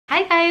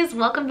Hi guys,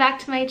 welcome back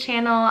to my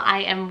channel.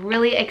 I am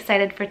really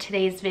excited for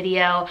today's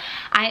video.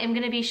 I am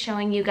going to be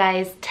showing you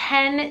guys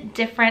 10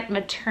 different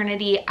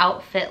maternity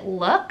outfit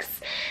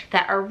looks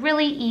that are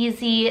really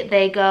easy.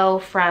 They go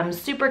from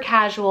super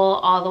casual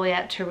all the way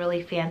up to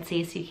really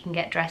fancy, so you can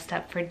get dressed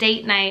up for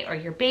date night or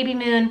your baby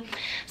moon.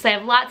 So I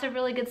have lots of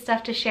really good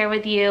stuff to share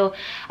with you.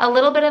 A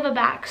little bit of a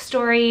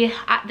backstory.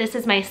 This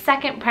is my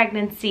second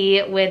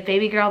pregnancy with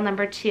baby girl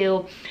number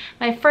 2.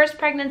 My first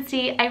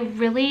pregnancy, I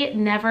really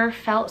never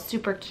felt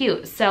super cute.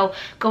 So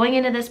going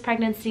into this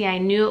pregnancy, I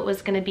knew it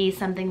was going to be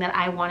something that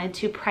I wanted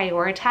to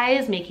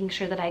prioritize, making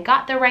sure that I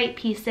got the right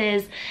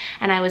pieces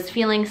and I was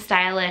feeling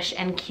stylish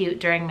and cute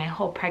during my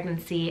whole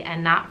pregnancy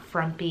and not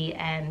frumpy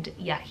and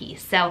yucky.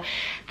 So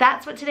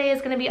that's what today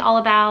is going to be all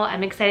about.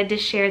 I'm excited to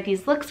share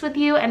these looks with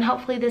you, and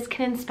hopefully this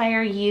can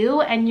inspire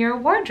you and your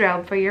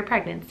wardrobe for your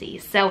pregnancy.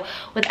 So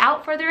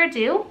without further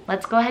ado,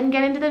 let's go ahead and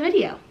get into the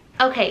video.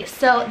 Okay,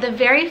 so the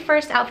very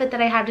first outfit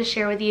that I have to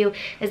share with you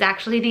is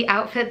actually the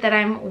outfit that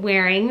I'm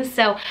wearing.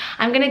 So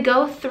I'm gonna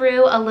go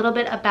through a little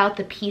bit about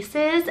the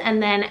pieces,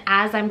 and then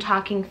as I'm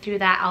talking through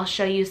that, I'll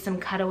show you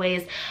some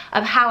cutaways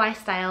of how I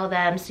style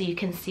them so you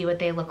can see what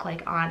they look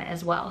like on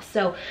as well.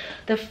 So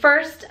the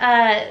first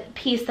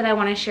piece that I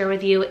wanna share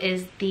with you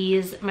is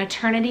these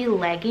maternity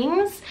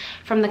leggings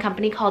from the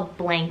company called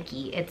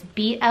Blanky. It's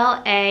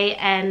BLANQI.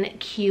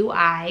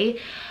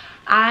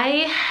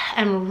 I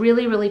am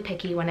really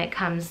picky when it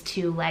comes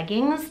to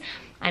leggings.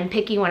 I'm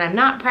picky when I'm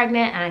not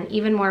pregnant, and I'm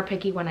even more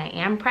picky when I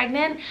am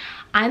pregnant.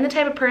 I'm the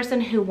type of person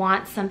who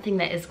wants something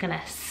that is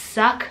gonna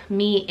suck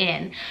me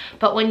in.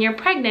 But when you're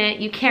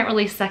pregnant, you can't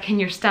really suck in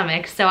your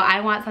stomach, so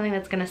I want something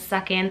that's gonna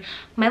suck in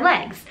my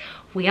legs.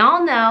 We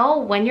all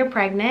know when you're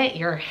pregnant,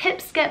 your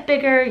hips get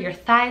bigger, your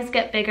thighs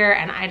get bigger,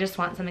 and I just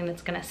want something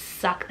that's gonna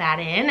suck that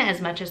in as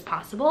much as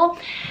possible.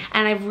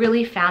 And I've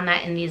really found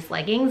that in these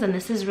leggings, and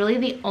this is really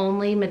the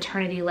only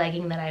maternity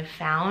legging that I've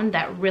found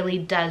that really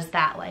does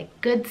that, like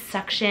good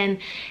suction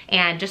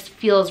and just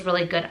feels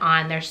really good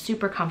on. They're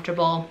super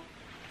comfortable.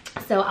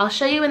 So I'll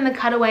show you in the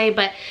cutaway,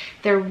 but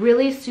they're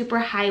really super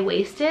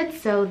high-waisted.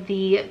 So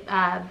the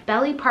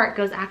belly part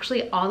goes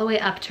actually all the way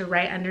up to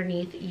right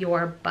underneath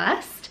your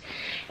bust.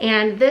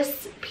 And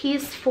this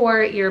piece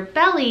for your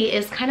belly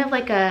is kind of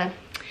like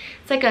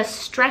it's like a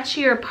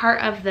stretchier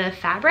part of the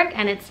fabric,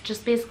 and it's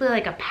just basically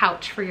like a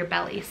pouch for your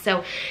belly.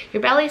 So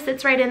your belly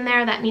sits right in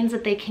there. That means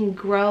that they can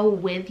grow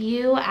with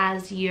you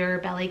as your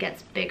belly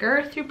gets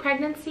bigger through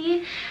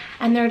pregnancy,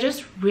 and they're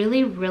just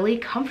really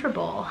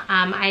comfortable.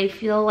 I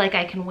feel like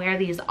I can wear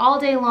these all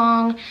day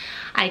long.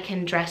 I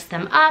can dress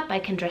them up, I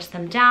can dress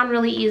them down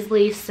really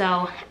easily,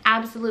 so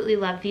absolutely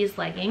love these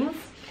leggings.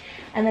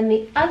 And then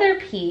the other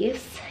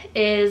piece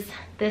is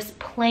this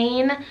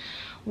plain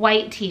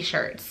white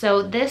t-shirt.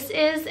 So this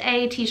is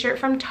a t-shirt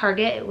from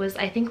Target. It was,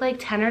 I think, like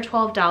 $10 or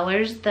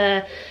 $12.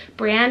 The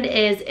brand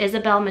is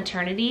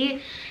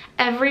Maternity.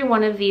 Every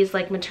one of these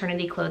like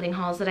maternity clothing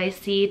hauls that I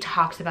see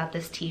talks about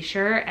this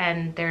t-shirt,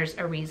 and there's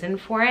a reason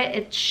for it.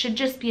 It should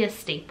just be a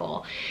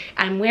staple.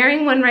 I'm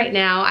wearing one right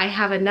now. I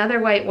have another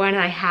white one.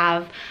 I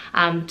have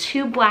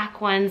 2 black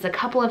ones, a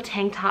couple of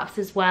tank tops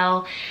as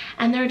well,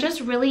 and they're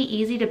just really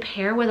easy to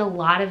pair with a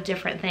lot of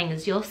different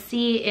things. You'll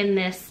see in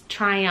this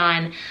try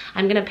on,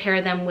 I'm gonna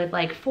pair them with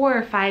like 4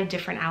 or 5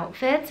 different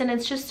outfits, and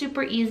it's just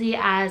super easy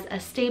as a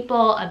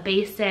staple, a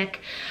basic.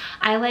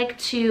 I like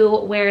to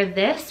wear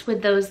this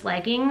with those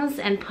leggings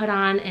and put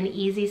on an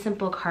easy,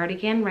 simple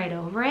cardigan right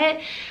over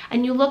it,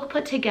 and you look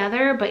put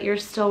together, but you're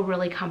still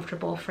really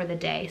comfortable for the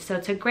day. So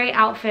it's a great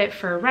outfit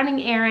for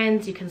running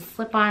errands. You can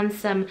slip on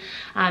some,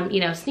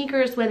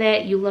 sneakers with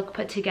it. You look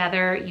put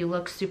together, you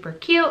look super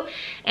cute,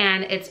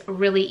 and it's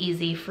really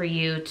easy for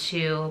you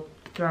to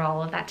throw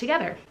all of that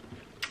together.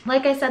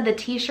 Like I said, the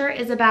t-shirt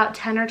is about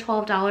 $10 or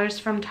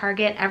 $12 from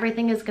Target.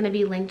 Everything is going to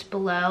be linked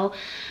below.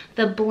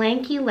 The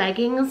Blanky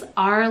leggings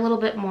are a little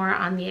bit more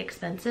on the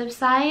expensive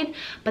side,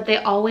 but they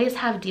always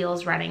have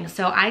deals running.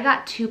 So I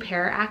got 2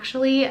 pair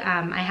actually.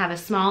 I have a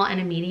small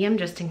and a medium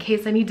just in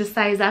case I need to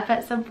size up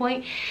at some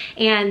point.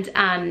 And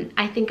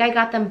I think I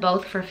got them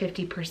both for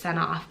 50%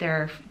 off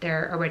their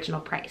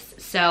original price.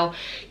 So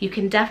you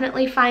can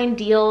definitely find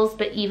deals,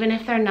 but even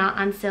if they're not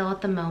on sale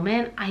at the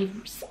moment,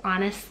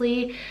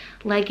 honestly,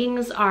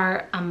 leggings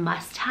are a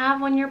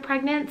must-have when you're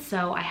pregnant,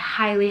 so I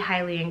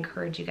highly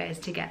encourage you guys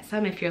to get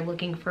some if you're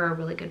looking for a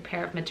really good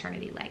pair of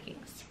maternity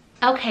leggings.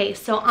 Okay,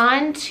 so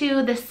on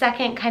to the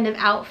second kind of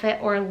outfit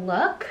or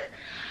look.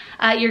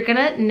 You're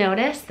gonna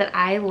notice that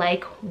I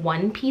like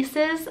one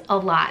pieces a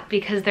lot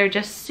because they're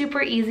just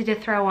super easy to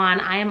throw on.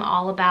 I am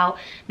all about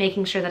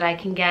making sure that I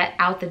can get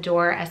out the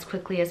door as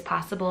quickly as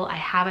possible. I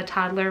have a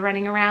toddler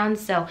running around,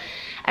 so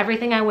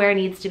everything I wear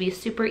needs to be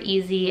super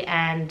easy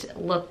and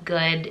look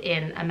good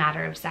in a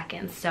matter of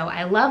seconds. So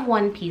I love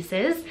one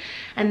pieces,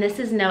 and this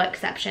is no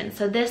exception.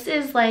 So this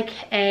is like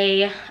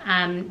a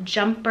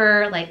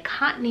jumper, like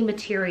cottony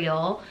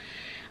material.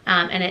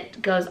 And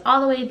it goes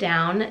all the way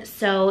down.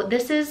 So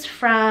this is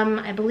from,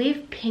 I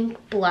believe, Pink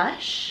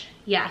Blush.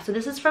 Yeah, so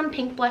this is from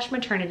Pink Blush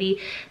Maternity.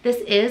 This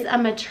is a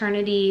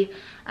maternity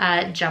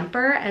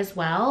jumper as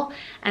well.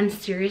 And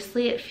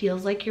seriously, it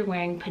feels like you're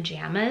wearing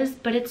pajamas,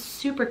 but it's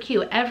super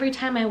cute. Every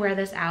time I wear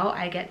this out,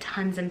 I get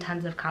tons and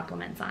tons of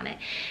compliments on it.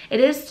 It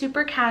is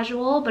super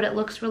casual, but it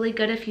looks really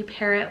good if you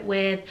pair it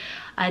with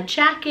a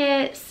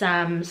jacket,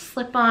 some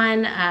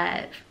slip-on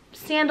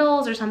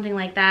sandals or something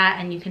like that,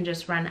 and you can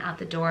just run out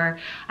the door.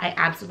 I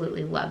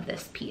absolutely love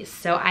this piece.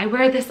 So I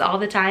wear this all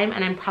the time,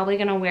 and I'm probably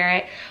gonna wear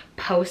it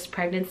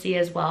post-pregnancy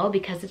as well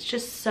because it's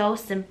just so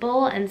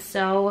simple and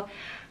so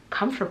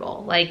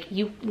comfortable. Like,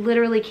 you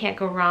literally can't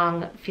go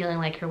wrong feeling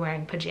like you're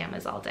wearing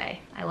pajamas all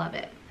day. I love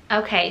it.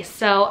 Okay,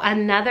 so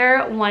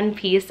another one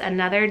piece,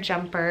 another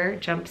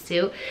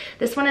jumpsuit.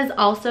 This one is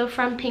also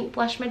from Pink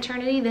Blush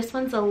Maternity. This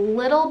one's a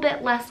little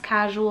bit less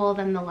casual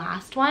than the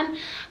last one,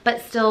 but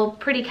still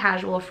pretty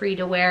casual for you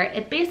to wear.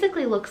 It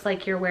basically looks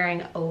like you're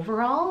wearing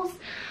overalls,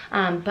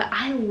 but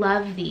I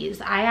love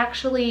these. I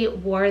actually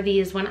wore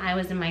these when I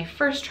was in my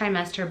first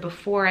trimester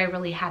before I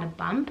really had a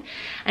bump,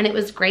 and it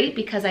was great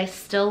because I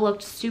still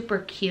looked super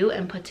cute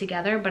and put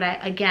together, but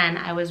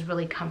I was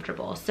really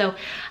comfortable. So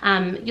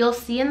you'll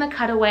see in the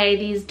cutaway,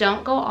 these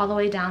don't go all the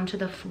way down to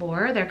the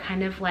floor. They're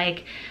kind of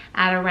like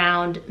at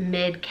around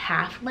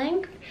mid-calf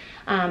length,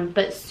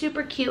 but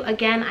super cute.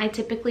 Again, I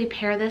typically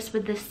pair this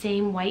with the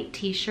same white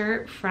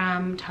t-shirt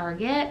from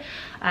Target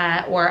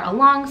or a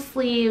long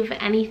sleeve.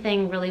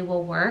 Anything really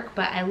will work,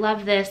 but I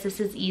love this.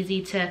 This is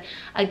easy to,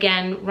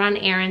 again, run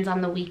errands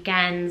on the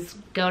weekends,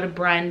 go to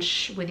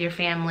brunch with your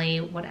family,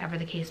 whatever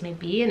the case may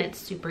be, and it's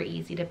super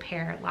easy to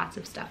pair lots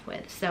of stuff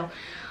with. So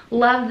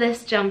love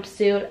this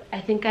jumpsuit.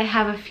 I think I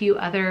have a few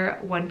other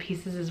one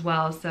pieces as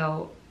well,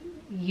 so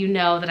you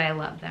know that I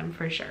love them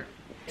for sure.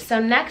 So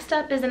next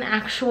up is an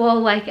actual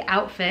like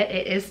outfit.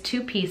 It is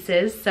 2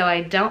 pieces, so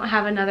I don't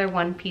have another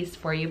one piece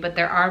for you, but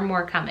there are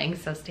more coming,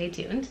 so stay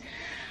tuned.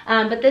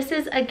 But this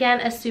is,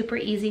 again, a super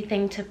easy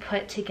thing to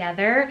put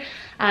together.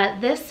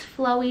 This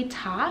flowy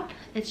top,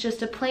 it's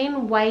just a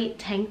plain white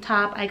tank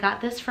top. I got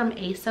this from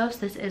ASOS.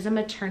 This is a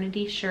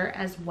maternity shirt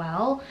as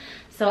well.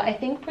 So I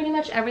think pretty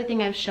much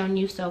everything I've shown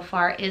you so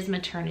far is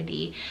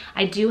maternity.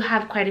 I do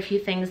have quite a few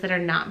things that are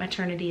not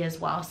maternity as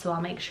well, so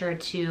I'll make sure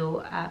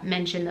to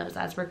mention those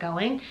as we're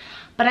going.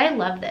 But I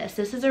love this.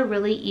 This is a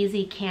really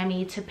easy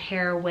cami to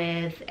pair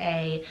with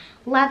a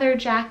leather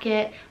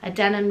jacket, a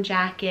denim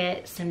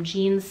jacket, some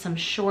jeans, some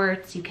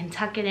shorts. You can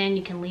tuck it in,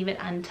 you can leave it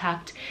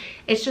untucked.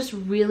 It's just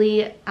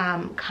really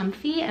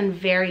comfy and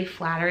very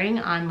flattering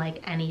on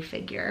like any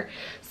figure.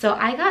 So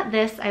I got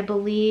this, I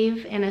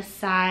believe, in a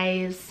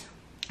size,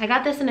 I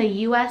got this in a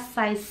US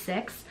size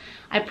 6.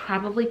 I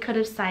probably could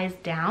have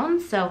sized down.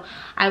 So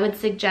I would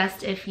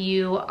suggest if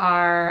you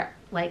are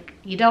like,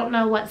 you don't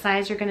know what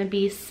size you're gonna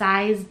be,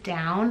 size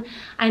down.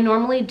 I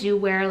normally do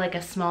wear like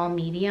a small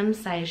medium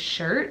size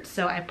shirt,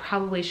 so I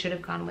probably should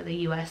have gone with a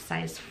US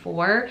size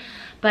 4,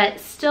 but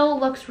still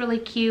looks really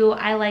cute.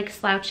 I like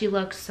slouchy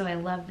looks, so I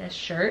love this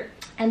shirt.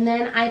 And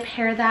then I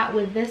pair that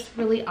with this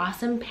really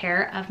awesome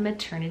pair of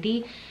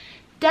maternity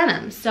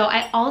denim. So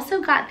I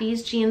also got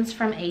these jeans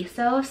from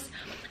ASOS.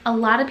 A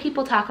lot of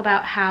people talk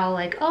about how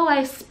like, oh,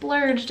 I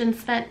splurged and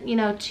spent, you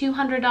know,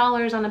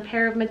 $200 on a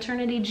pair of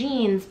maternity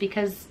jeans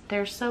because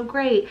they're so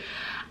great.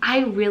 I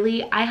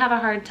have a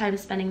hard time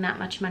spending that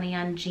much money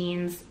on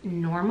jeans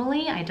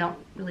normally. I don't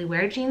really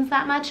wear jeans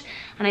that much,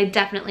 and I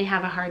definitely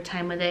have a hard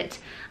time with it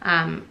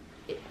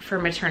for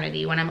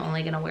maternity when I'm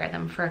only gonna wear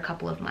them for a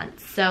couple of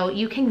months. So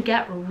you can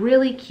get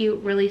really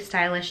cute, really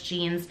stylish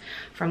jeans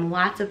from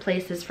lots of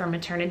places for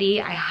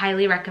maternity. I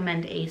highly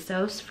recommend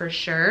ASOS for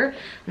sure.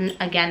 And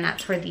again,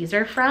 that's where these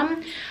are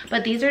from.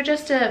 But these are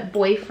just a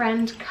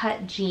boyfriend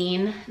cut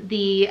jean.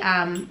 The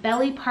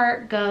belly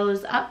part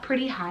goes up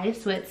pretty high,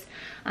 so it's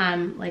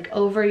like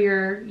over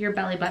your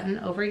belly button,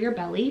 over your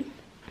belly.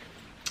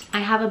 I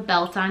have a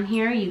belt on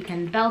here. You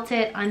can belt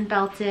it,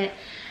 unbelt it.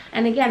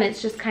 And again,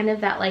 it's just kind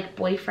of that like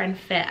boyfriend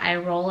fit. I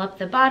roll up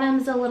the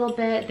bottoms a little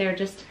bit. They're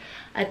just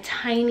a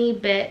tiny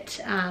bit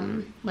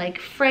like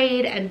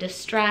frayed and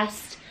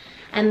distressed.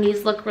 And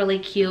these look really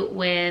cute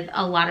with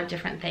a lot of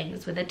different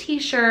things, with a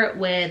t-shirt,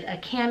 with a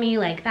cami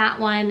like that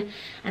one.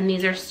 And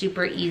these are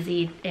super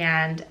easy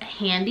and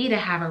handy to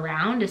have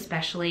around,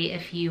 especially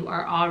if you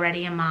are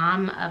already a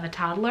mom of a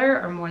toddler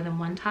or more than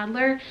one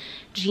toddler.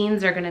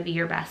 Jeans are gonna be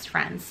your best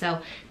friend.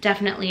 So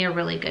definitely a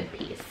really good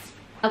piece.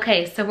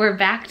 Okay, so we're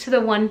back to the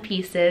one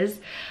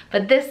pieces,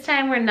 but this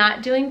time we're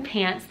not doing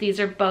pants. These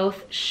are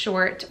both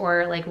short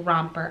or like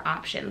romper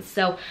options.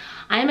 So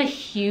I'm a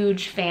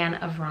huge fan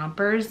of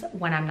rompers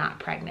when I'm not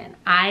pregnant.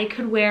 I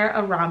could wear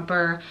a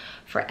romper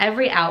for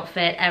every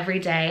outfit every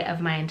day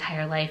of my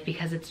entire life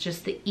because it's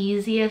just the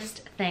easiest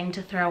thing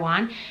to throw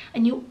on,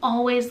 and you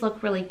always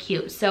look really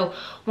cute. So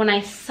when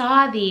I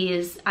saw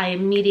these, I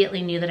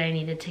immediately knew that I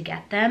needed to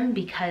get them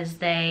because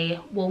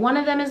one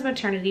of them is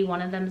maternity,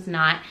 one of them is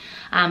not,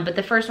 but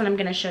the first one I'm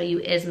gonna show you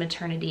is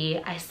maternity.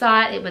 I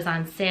saw it was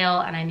on sale,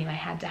 and I knew I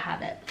had to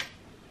have it.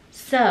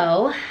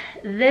 So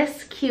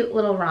this cute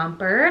little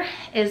romper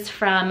is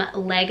from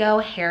Lego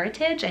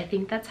Heritage. I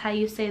think that's how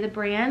you say the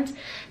brand.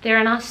 They're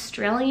an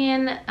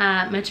Australian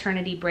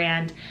maternity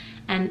brand.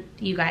 And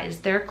you guys,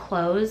 their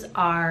clothes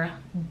are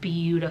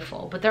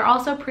beautiful, but they're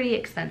also pretty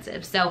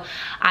expensive. So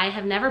I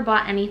have never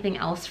bought anything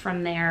else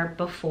from there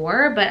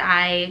before, but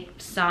I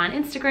saw an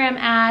Instagram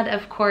ad,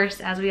 of course,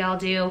 as we all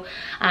do.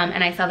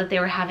 And I saw that they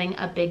were having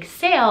a big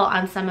sale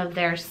on some of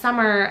their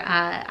summer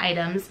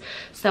items.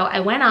 So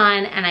I went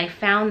on and I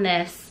found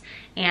this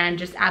and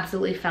just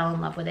absolutely fell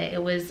in love with it.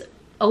 It was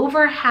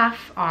over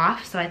half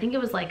off, so I think it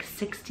was like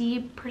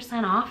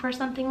 60% off or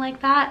something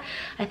like that.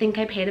 I think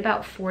I paid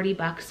about 40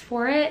 bucks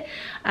for it,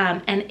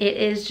 and it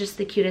is just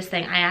the cutest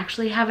thing. I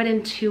actually have it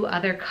in 2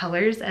 other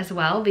colors as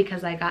well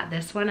because I got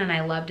this one and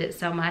I loved it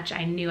so much.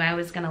 I knew I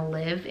was gonna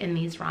live in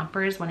these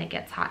rompers when it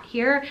gets hot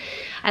here.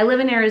 I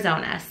live in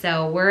Arizona,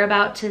 so we're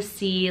about to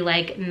see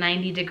like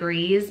 90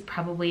 degrees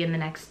probably in the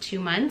next 2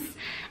 months,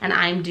 and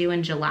I'm due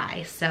in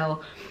July,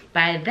 so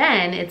by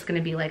then it's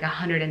gonna be like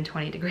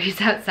 120 degrees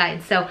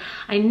outside. So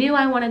I knew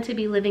I wanted to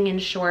be living in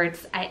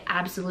shorts. I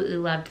absolutely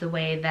loved the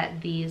way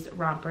that these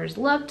rompers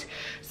looked.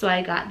 So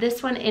I got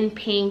this one in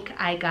pink,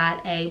 I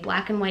got a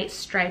black and white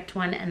striped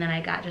one, and then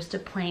I got just a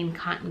plain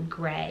cotton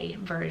gray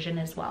version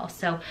as well.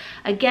 So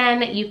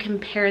again, you can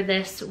pair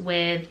this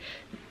with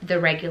the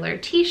regular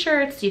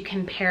t-shirts, you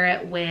can pair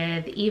it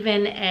with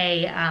even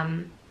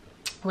a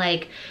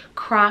like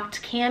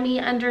cropped cami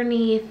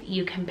underneath.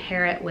 You can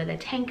pair it with a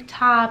tank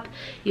top.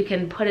 You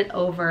can put it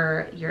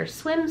over your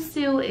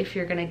swimsuit if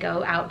you're gonna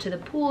go out to the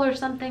pool or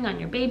something on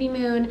your baby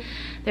moon.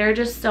 There are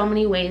just so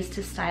many ways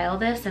to style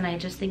this, and I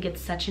just think it's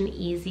such an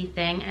easy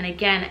thing. And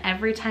again,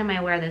 every time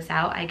I wear this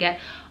out, I get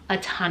a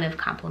ton of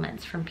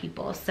compliments from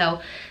people.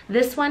 So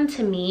this one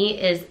to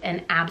me is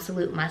an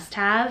absolute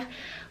must-have.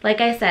 Like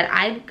I said,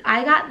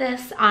 I got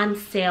this on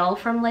sale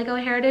from Lego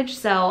Heritage,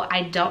 so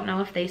I don't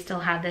know if they still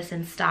have this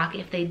in stock.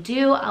 If they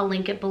do, I'll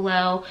link it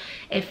below.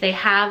 If they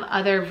have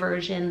other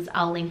versions,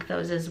 I'll link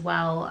those as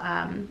well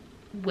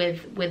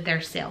with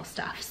their sale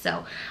stuff.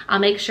 So I'll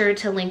make sure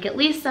to link at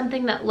least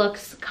something that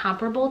looks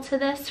comparable to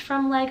this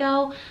from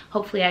Lego.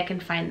 Hopefully I can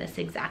find this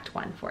exact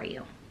one for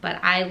you. But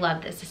I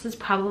love this. This is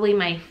probably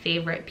my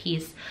favorite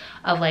piece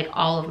of like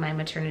all of my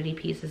maternity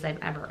pieces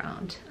I've ever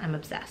owned. I'm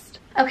obsessed.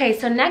 Okay,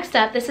 so next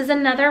up, this is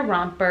another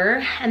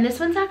romper, and this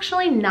one's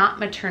actually not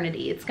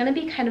maternity. It's gonna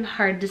be kind of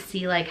hard to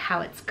see like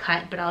how it's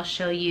cut, but I'll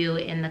show you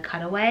in the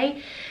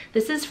cutaway.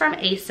 This is from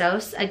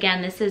ASOS.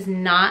 Again, this is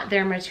not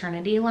their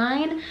maternity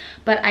line,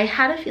 but I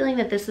had a feeling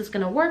that this is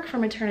gonna work for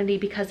maternity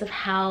because of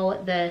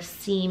how the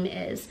seam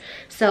is.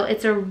 So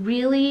it's a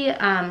really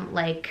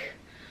like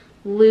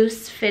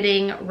loose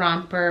fitting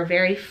romper,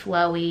 very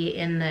flowy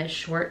in the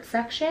short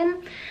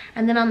section.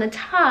 And then on the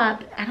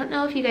top, I don't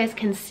know if you guys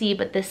can see,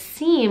 but the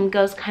seam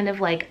goes kind of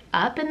like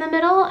up in the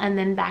middle and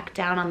then back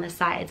down on the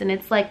sides. And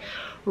it's like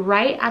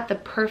right at the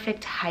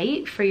perfect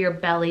height for your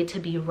belly to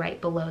be right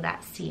below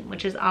that seam,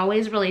 which is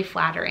always really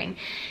flattering.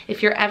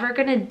 If you're ever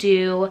gonna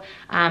do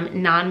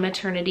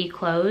non-maternity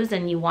clothes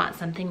and you want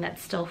something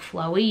that's still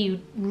flowy,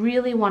 you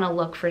really wanna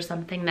look for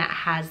something that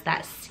has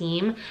that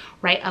seam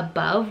right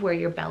above where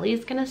your belly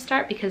is gonna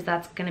start, because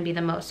that's gonna be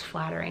the most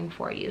flattering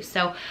for you.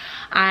 So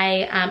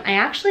I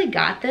actually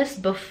got this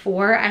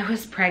before I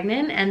was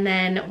pregnant, and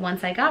then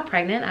once I got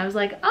pregnant, I was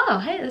like, oh,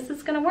 hey, this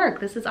is gonna work.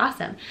 This is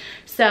awesome.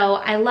 So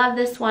I love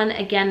this one.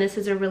 Again, this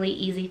is a really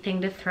easy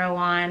thing to throw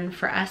on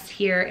for us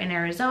here in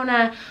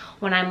Arizona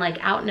when I'm like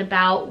out and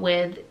about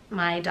with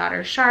my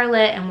daughter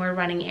Charlotte and we're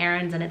running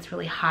errands and it's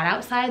really hot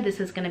outside.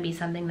 This is gonna be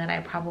something that I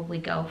probably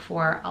go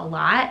for a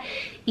lot.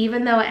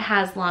 Even though it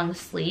has long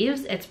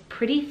sleeves, it's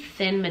pretty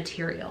thin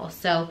material.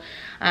 So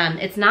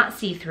it's not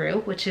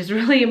see-through, which is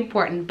really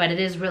important, but it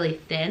is really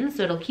thin.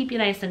 So it'll keep you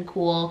nice and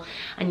cool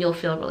and you'll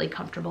feel really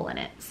comfortable in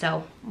it.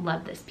 So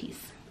love this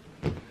piece.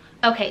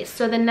 Okay,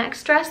 so the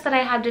next dress that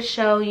I had to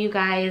show you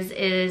guys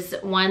is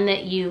one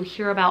that you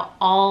hear about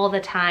all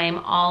the time,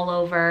 all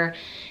over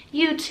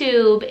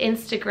YouTube,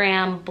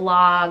 Instagram,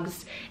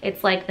 blogs.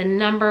 It's like the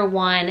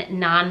 #1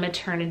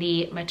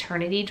 non-maternity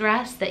maternity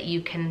dress that you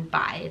can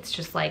buy. It's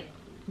just like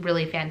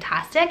really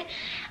fantastic.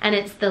 And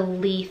it's the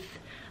Leith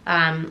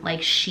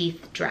like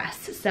sheath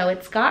dress. So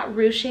it's got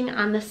ruching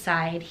on the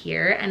side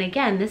here. And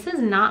again, this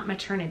is not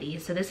maternity.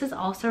 So this is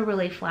also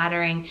really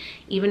flattering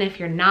even if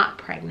you're not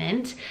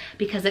pregnant,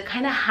 because it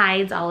kind of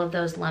hides all of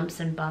those lumps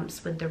and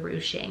bumps with the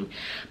ruching.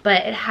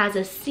 But it has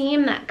a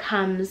seam that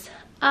comes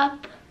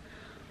up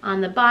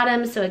on the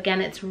bottom. So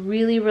again, it's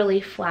really,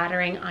 really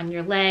flattering on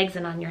your legs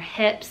and on your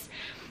hips.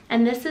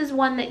 And this is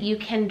one that you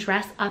can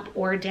dress up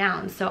or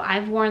down. So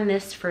I've worn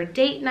this for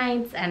date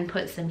nights and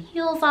put some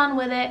heels on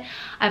with it.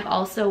 I've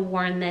also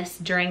worn this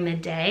during the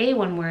day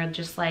when we're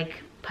just like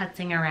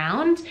putzing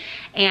around,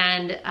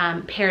 and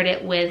paired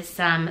it with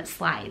some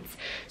slides.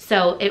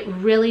 So it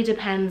really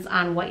depends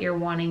on what you're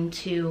wanting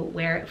to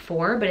wear it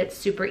for, but it's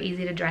super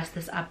easy to dress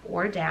this up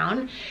or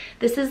down.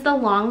 This is the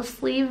long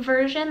sleeve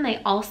version.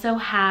 They also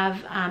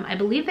have, I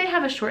believe they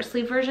have a short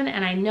sleeve version,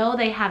 and I know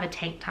they have a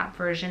tank top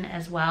version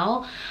as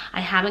well.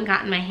 I haven't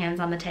gotten my hands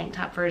on the tank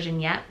top version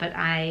yet, but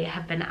I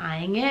have been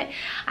eyeing it.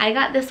 I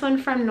got this one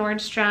from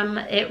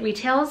Nordstrom. It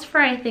retails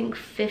for, I think,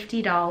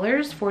 $50,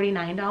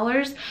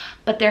 $49,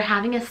 but they're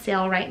having a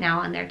sale right now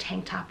on their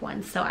tank top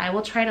ones. So I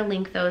will try to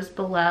link those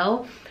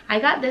below. I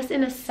got this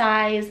in a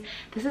size,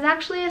 this is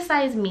actually a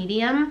size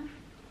medium.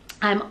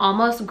 I'm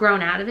almost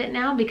grown out of it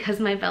now because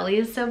my belly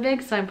is so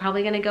big, so I'm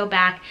probably gonna go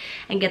back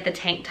and get the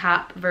tank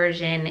top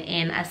version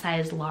in a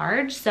size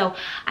large. So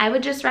I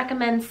would just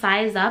recommend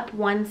size up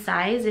one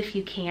size if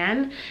you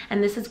can,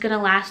 and this is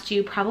gonna last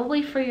you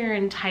probably for your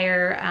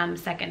entire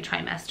second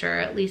trimester, or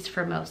at least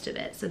for most of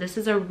it. So this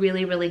is a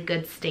really, really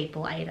good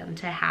staple item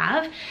to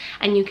have,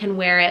 and you can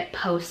wear it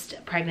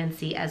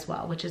post-pregnancy as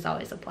well, which is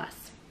always a plus.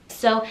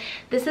 So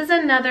this is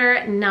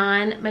another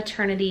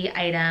non-maternity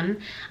item,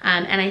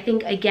 and I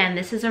think, again,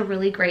 this is a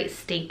really great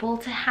staple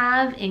to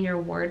have in your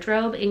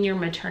wardrobe, in your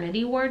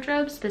maternity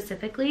wardrobe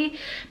specifically,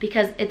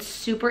 because it's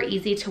super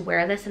easy to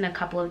wear this in a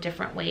couple of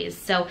different ways.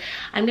 So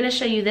I'm going to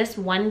show you this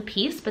one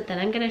piece, but then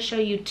I'm going to show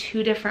you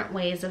two different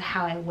ways of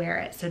how I wear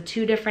it. So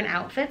two different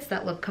outfits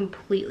that look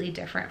completely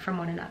different from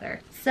one another.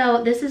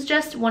 So this is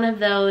just one of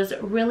those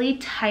really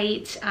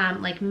tight,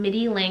 like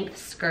midi length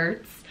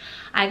skirts.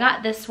 I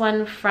got this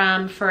one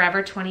from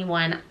Forever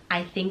 21.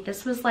 I think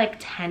this was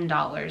like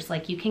 $10.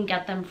 Like, you can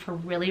get them for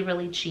really,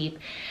 really cheap.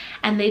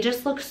 And they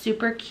just look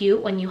super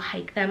cute when you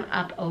hike them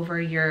up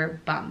over your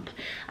bump.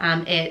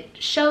 It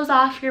shows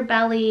off your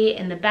belly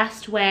in the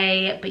best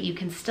way, but you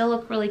can still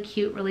look really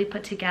cute, really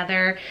put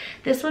together.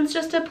 This one's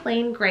just a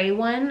plain gray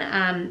one.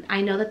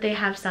 I know that they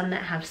have some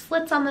that have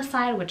slits on the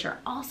side, which are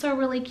also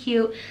really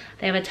cute.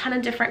 They have a ton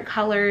of different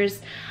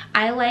colors.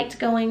 I liked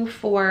going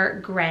for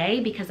gray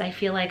because I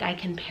feel like I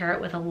can pair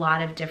it with a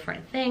lot of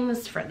different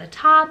things for the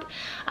top.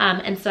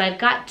 And so I've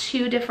got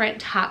two different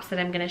tops that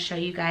I'm going to show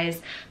you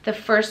guys. The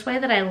first way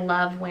that I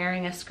love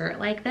wearing a skirt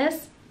like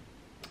this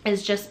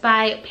is just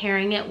by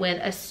pairing it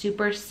with a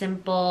super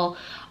simple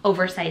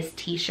oversized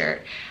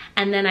t-shirt.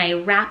 And then I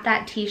wrap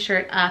that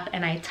t-shirt up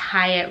and I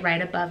tie it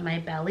right above my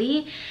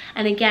belly.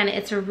 And again,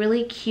 it's a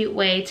really cute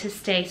way to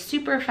stay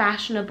super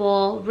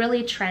fashionable,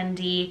 really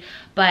trendy,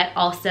 but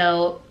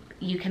also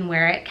you can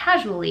wear it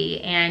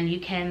casually, and you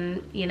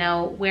can, you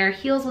know, wear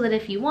heels with it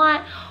if you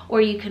want, or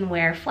you can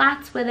wear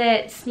flats with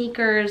it,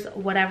 sneakers,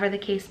 whatever the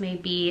case may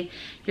be.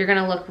 You're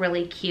gonna look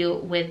really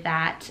cute with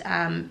that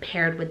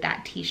paired with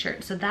that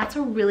t-shirt. So that's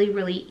a really,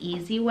 really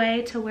easy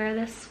way to wear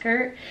this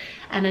skirt.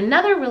 And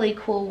another really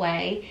cool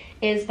way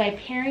is by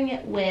pairing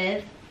it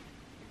with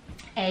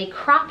a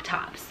crop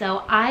top.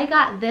 So I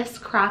got this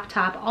crop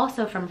top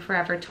also from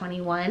Forever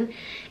 21.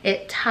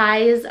 It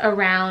ties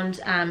around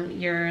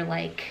your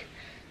like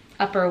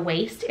upper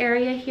waist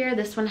area here.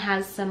 This one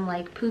has some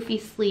like poofy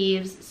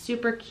sleeves,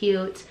 super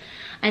cute.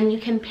 And you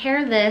can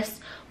pair this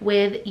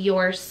with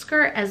your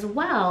skirt as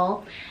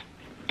well.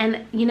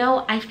 And you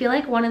know, I feel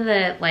like one of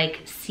the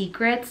like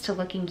secrets to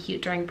looking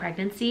cute during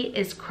pregnancy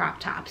is crop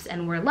tops.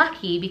 And we're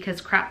lucky because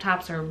crop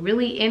tops are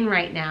really in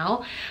right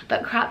now,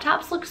 but crop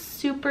tops look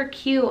super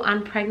cute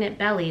on pregnant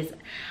bellies.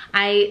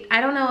 I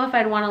don't know if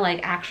I'd want to like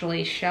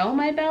actually show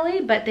my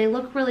belly, but they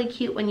look really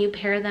cute when you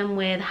pair them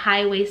with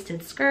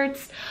high-waisted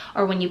skirts,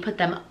 or when you put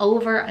them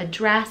over a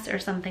dress or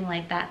something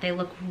like that. They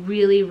look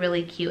really,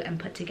 really cute and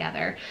put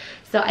together.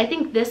 So I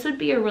think this would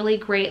be a really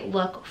great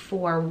look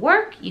for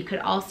work. You could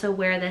also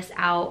wear this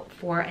out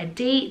for a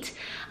date.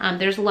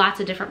 There's lots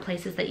of different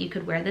places that you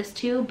could wear this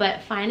to,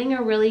 but finding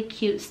a really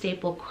cute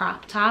staple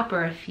crop top,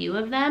 or a few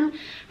of them,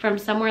 from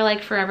somewhere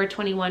like Forever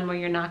 21 where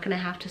you're not gonna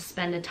have to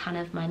spend a ton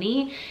of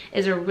money,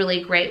 is a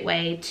really great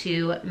way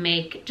to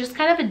make just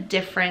kind of a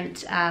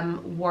different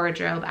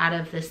wardrobe out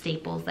of the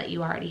staples that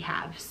you already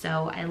have.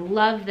 So I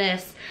love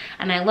this,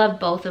 and I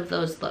love both of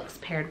those looks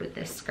paired with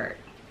this skirt.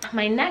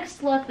 My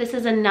next look, this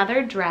is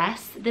another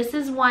dress. This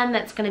is one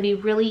that's going to be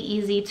really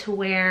easy to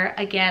wear,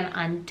 again,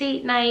 on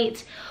date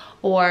night,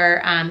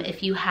 or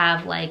if you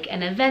have like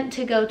an event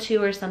to go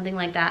to or something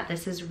like that.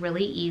 This is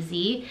really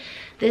easy.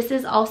 This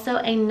is also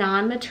a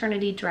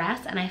non-maternity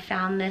dress, and I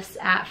found this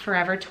at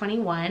Forever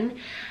 21.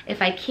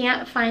 If I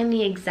can't find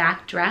the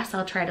exact dress,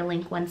 I'll try to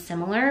link one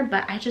similar,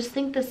 but I just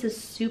think this is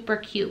super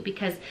cute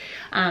because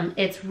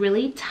it's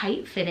really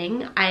tight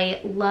fitting.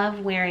 I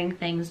love wearing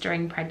things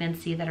during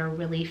pregnancy that are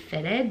really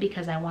fitted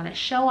because I want to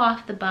show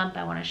off the bump,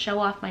 I want to show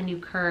off my new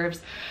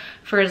curves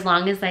for as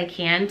long as I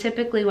can.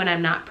 Typically when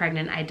I'm not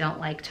pregnant, I don't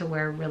like to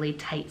wear really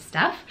tight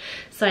stuff.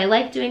 So I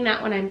like doing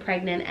that when I'm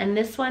pregnant. And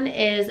this one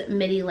is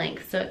midi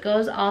length. So it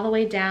goes all the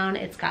way down.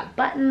 It's got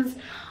buttons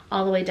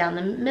all the way down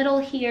the middle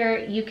here.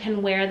 You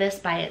can wear this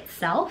by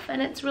itself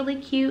and it's really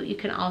cute. You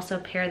can also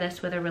pair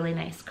this with a really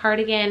nice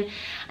cardigan.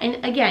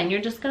 And again,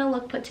 you're just gonna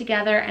look put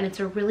together, and it's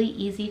a really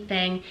easy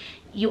thing.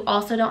 You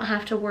also don't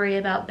have to worry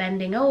about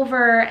bending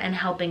over and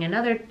helping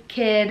another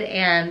kid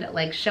and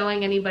like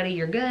showing anybody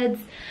your goods.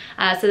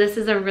 So this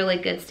is a really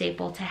good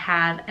staple to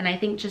have. And I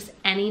think just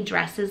any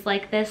dresses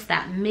like this,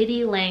 that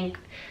midi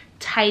length,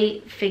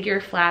 tight, figure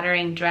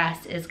flattering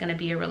dress is gonna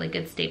be a really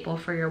good staple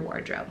for your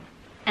wardrobe.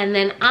 And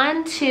then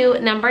on to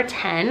number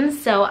 10.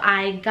 So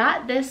I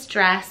got this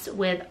dress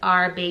with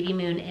our baby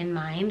moon in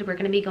mind. We're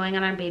gonna be going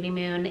on our baby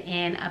moon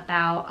in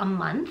about a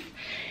month.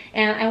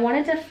 And I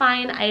wanted to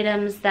find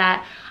items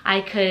that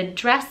I could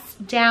dress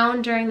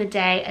down during the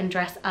day and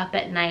dress up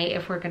at night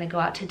if we're gonna go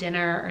out to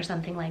dinner or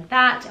something like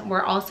that. And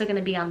we're also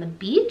gonna be on the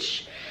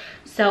beach.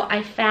 So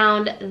I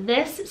found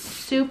this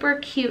super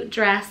cute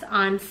dress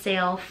on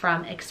sale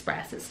from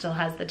Express. It still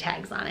has the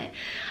tags on it.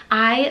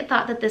 I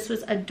thought that this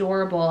was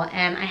adorable,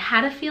 and I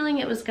had a feeling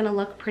it was gonna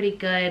look pretty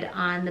good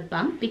on the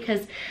bump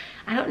because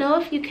I don't know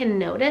if you can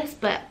notice,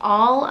 but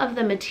all of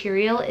the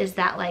material is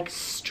that like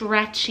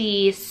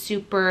stretchy,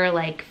 super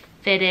like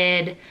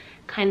fitted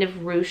kind of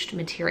ruched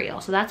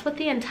material. So that's what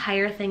the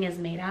entire thing is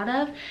made out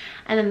of.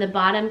 And then the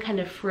bottom kind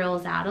of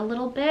frills out a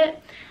little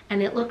bit,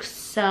 and it looks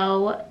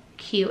so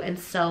cute and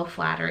so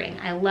flattering.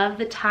 I love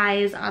the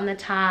ties on the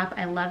top.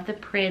 I love the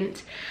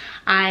print.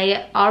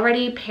 I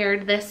already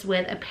paired this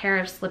with a pair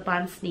of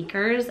slip-on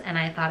sneakers, and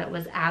I thought it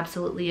was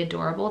absolutely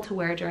adorable to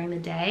wear during the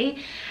day.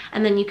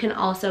 And then you can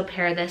also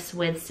pair this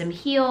with some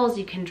heels.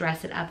 You can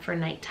dress it up for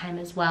nighttime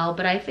as well.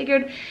 But I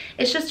figured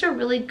it's just a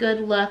really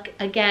good look.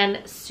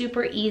 Again,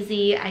 super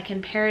easy. I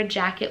can pair a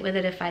jacket with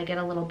it if I get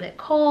a little bit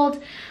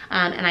cold,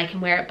 and I can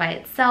wear it by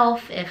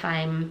itself if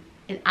I'm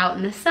out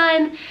in the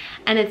sun,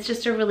 and it's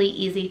just a really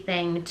easy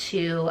thing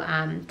to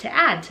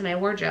add to my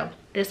wardrobe.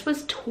 This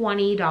was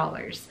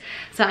 $20.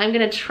 So I'm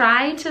gonna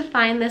try to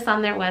find this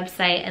on their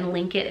website and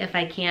link it if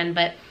I can,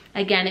 but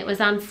again, it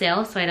was on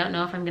sale, so I don't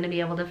know if I'm gonna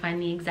be able to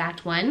find the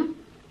exact one.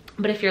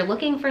 But if you're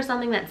looking for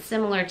something that's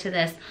similar to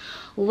this,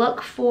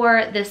 look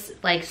for this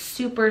like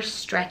super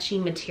stretchy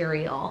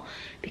material,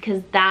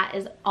 because that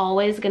is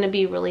always going to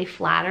be really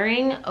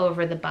flattering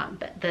over the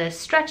bump. The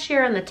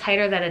stretchier and the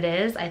tighter that it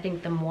is, I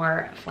think the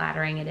more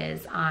flattering it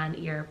is on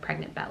your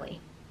pregnant belly.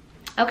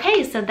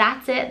 Okay, so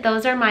that's it.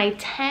 Those are my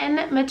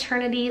 10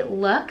 maternity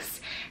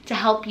looks to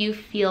help you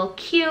feel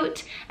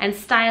cute and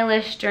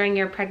stylish during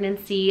your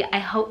pregnancy. I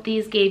hope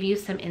these gave you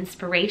some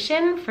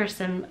inspiration for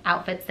some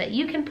outfits that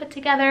you can put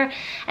together,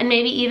 and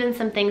maybe even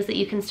some things that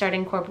you can start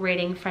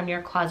incorporating from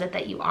your closet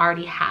that you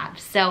already have.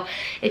 So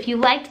if you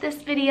liked this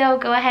video,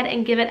 go ahead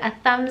and give it a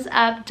thumbs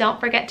up. Don't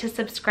forget to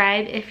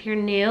subscribe if you're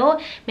new.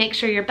 Make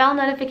sure your bell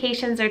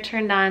notifications are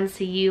turned on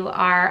so you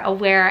are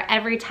aware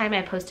every time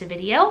I post a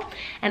video,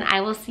 and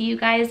I will see you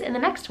guys in the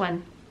next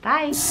one.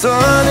 Bye.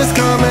 Sun is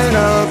coming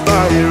up,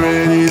 are you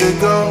ready to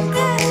go?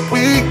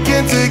 We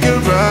can take a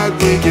ride,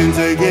 we can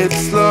take it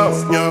slow.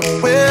 Your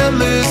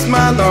will is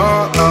my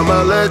law,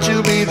 I'ma let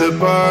you be the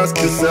boss,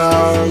 'cause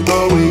I'll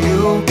go where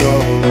you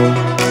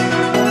go.